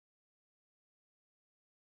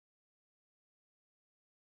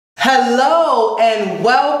Hello and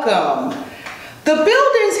welcome. The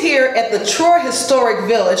buildings here at the Troy Historic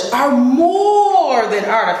Village are more than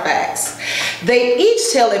artifacts. They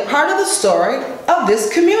each tell a part of the story of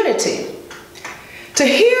this community. To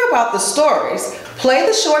hear about the stories, play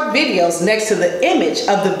the short videos next to the image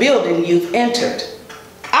of the building you've entered.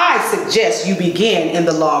 I suggest you begin in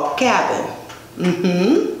the log cabin.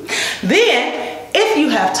 Then, if you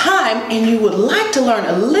have time and you would like to learn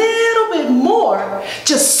a little bit more,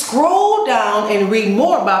 just scroll down and read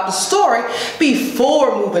more about the story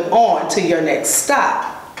before moving on to your next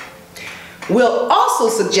stop. We'll also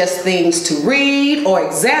suggest things to read or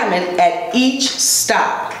examine at each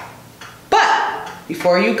stop. But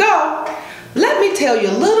before you go, let me tell you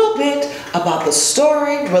a little bit about the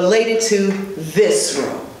story related to this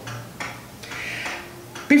room.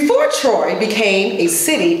 Before Troy became a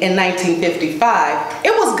city in 1955,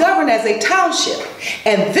 it was governed as a township,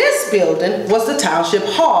 and this building was the township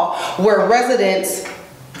hall where residents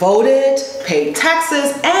voted, paid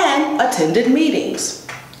taxes, and attended meetings.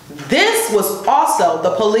 This was also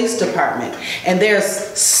the police department, and there's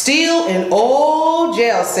still an old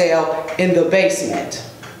jail cell in the basement.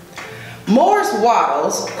 Morris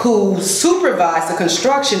Waddles, who supervised the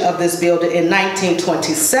construction of this building in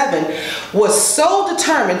 1927, was so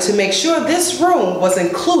determined to make sure this room was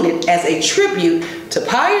included as a tribute to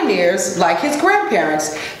pioneers like his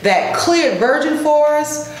grandparents that cleared virgin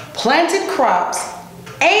forests, planted crops,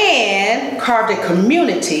 and carved a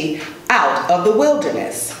community out of the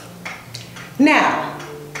wilderness. Now,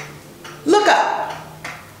 look up.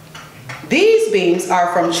 These beams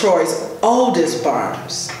are from Troy's oldest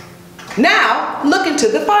barns. Now, look into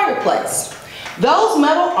the fireplace. Those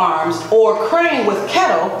metal arms, or crane with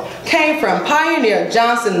kettle, came from pioneer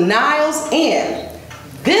Johnson Niles Inn.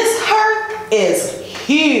 This hearth is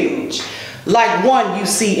huge, like one you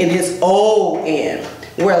see in his old inn,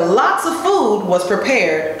 where lots of food was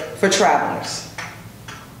prepared for travelers.